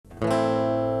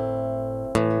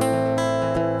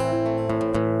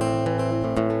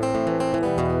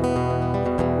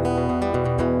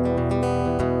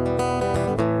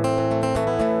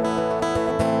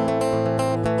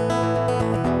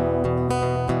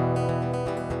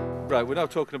Right, we're now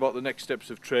talking about the next steps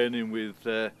of training with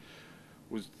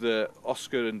the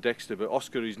Oscar and Dexter, but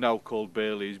Oscar is now called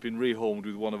Bailey. He's been rehomed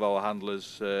with one of our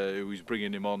handlers who is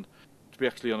bringing him on to be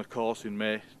actually on a course in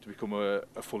May to become a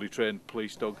fully trained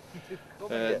police dog.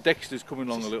 Dexter's coming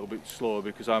along a little bit slower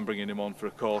because I'm bringing him on for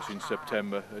a course in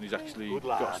September, and he's actually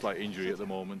got a slight injury at the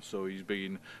moment, so he's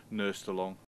being nursed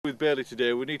along. With Bailey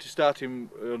today, we need to start him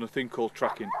on a thing called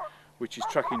tracking, which is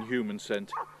tracking human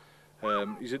scent.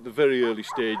 He's at the very early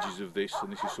stages of this,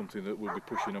 and this is something that we'll be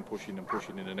pushing and pushing and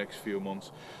pushing in the next few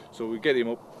months. So we get him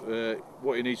up.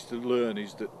 What he needs to learn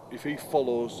is that if he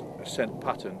follows a scent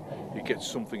pattern, he gets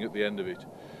something at the end of it.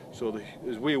 So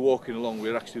as we're walking along,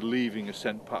 we're actually leaving a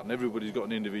scent pattern. Everybody's got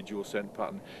an individual scent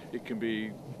pattern. It can be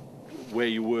where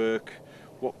you work,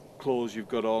 what clothes you've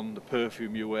got on, the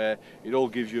perfume you wear. It all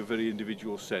gives you a very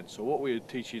individual scent. So what we're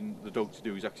teaching the dog to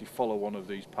do is actually follow one of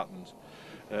these patterns.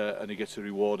 And he gets a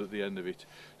reward at the end of it.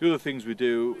 The other things we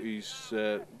do is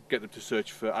get them to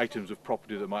search for items of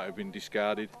property that might have been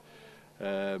discarded,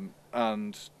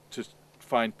 and to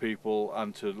find people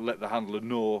and to let the handler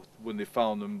know when they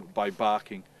found them by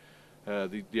barking.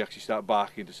 They actually start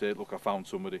barking to say, look, I found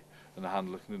somebody, and the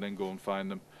handler can then go and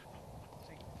find them.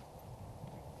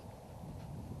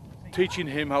 Teaching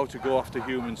him how to go after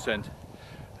human scent.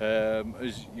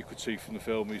 As you could see from the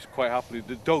film, he's quite happily.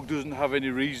 The dog doesn't have any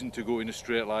reason to go in a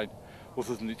straight line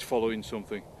other than it's following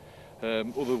something.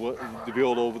 Otherwise they'd be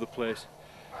all over the place.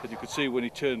 And you could see when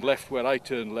he turned left where I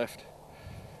turned left,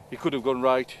 he could have gone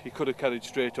right, he could have carried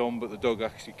straight on, but the dog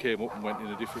actually came up and went in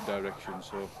a different direction.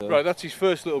 So right, that's his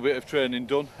first little bit of training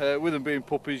done. With them being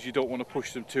puppies, you don't want to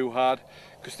push them too hard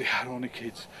because they are only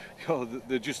kids. You know,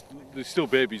 they're still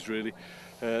babies really.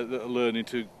 That are learning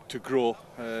to grow.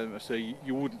 I say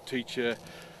you wouldn't teach a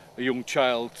young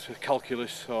child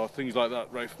calculus or things like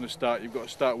that right from the start. You've got to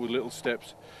start with little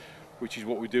steps, which is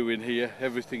what we do in here.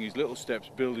 Everything is little steps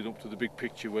building up to the big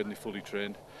picture when they're fully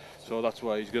trained. So that's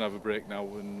why he's going to have a break now,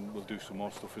 and we'll do some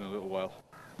more stuff in a little while.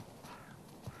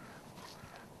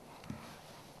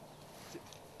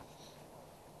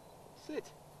 Sit.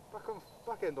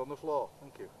 Back end on the floor.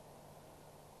 Thank you.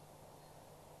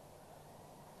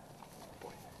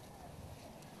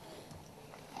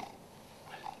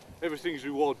 Everything's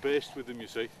reward based with them, you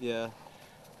see. Yeah.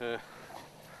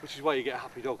 Which is why you get a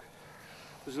happy dog.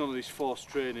 There's none of this forced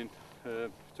training.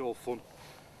 It's all fun.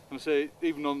 And I say,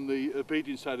 even on the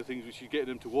obedience side of things, which is getting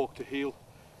them to walk to heel.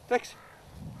 Dex.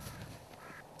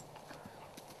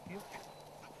 Heel.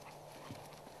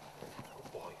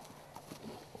 Good boy.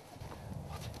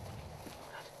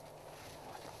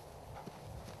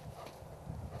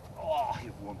 Oh,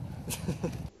 you've won.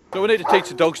 So we need to teach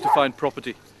the dogs to find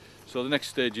property. So the next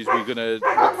stage is we're going to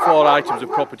put 4 items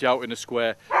of property out in a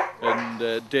square,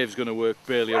 and Dave's going to work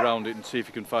Bailey around it and see if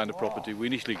he can find a property. We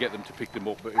initially get them to pick them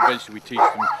up, but eventually we teach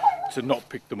them to not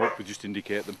pick them up, we just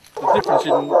indicate them. The difference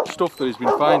in stuff that he's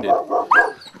been finding,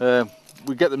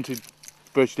 we get them to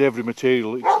virtually every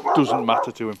material, it doesn't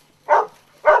matter to him.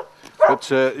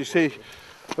 But you see,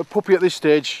 a puppy at this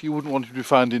stage, you wouldn't want to be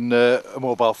finding a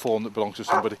mobile phone that belongs to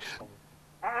somebody.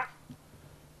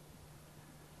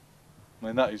 I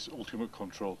mean, that is ultimate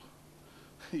control.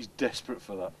 He's desperate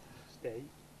for that. Stay.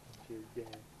 Yeah.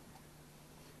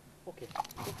 Okay.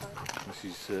 This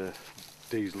is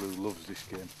Diesel, who loves this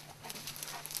game.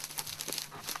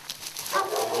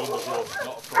 Not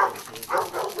a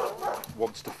problem.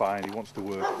 Wants to find, he wants to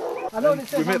work.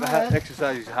 We make the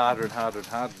exercises harder and harder and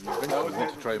harder, and eventually we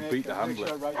want to try and beat the handler.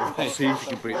 See if you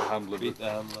can beat the handler. Beat the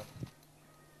handler.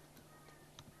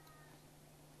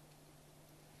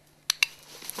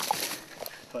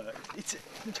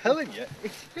 I'm telling you,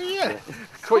 it's here.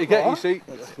 That's what you get, you see.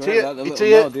 It's here. It's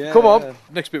here. Come on.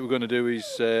 Next bit we're going to do is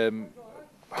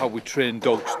how we train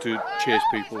dogs to chase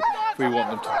people. If we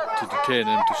want them to detain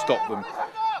them, to stop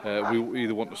them, we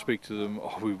either want to speak to them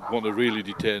or we want to really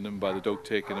detain them by the dog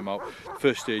taking them out.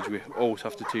 First stage we always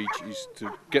have to teach is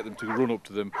to get them to run up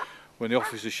to them. When the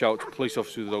officer shouts, police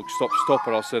officer, the dog, stop, stop,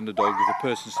 or I'll send the dog. If the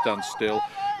person stands still,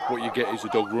 what you get is the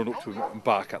dog run up to them and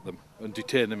bark at them and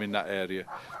detain them in that area.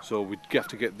 So we have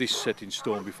to get this set in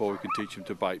stone before we can teach them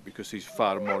to bite, because it's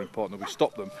far more important that we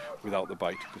stop them without the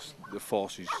bite, because the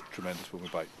force is tremendous when we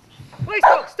bite. Police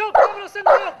dog, stop! I'll send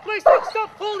the dog! Police dog, stop!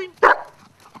 Hold him!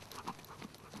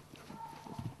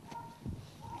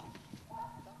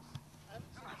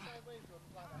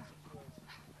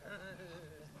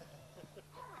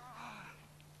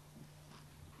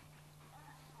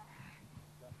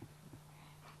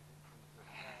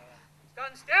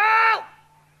 Stand still!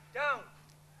 Down!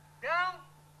 Down!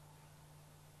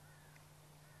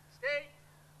 Stay!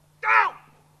 Down!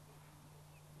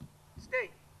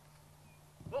 Stay!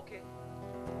 Okay.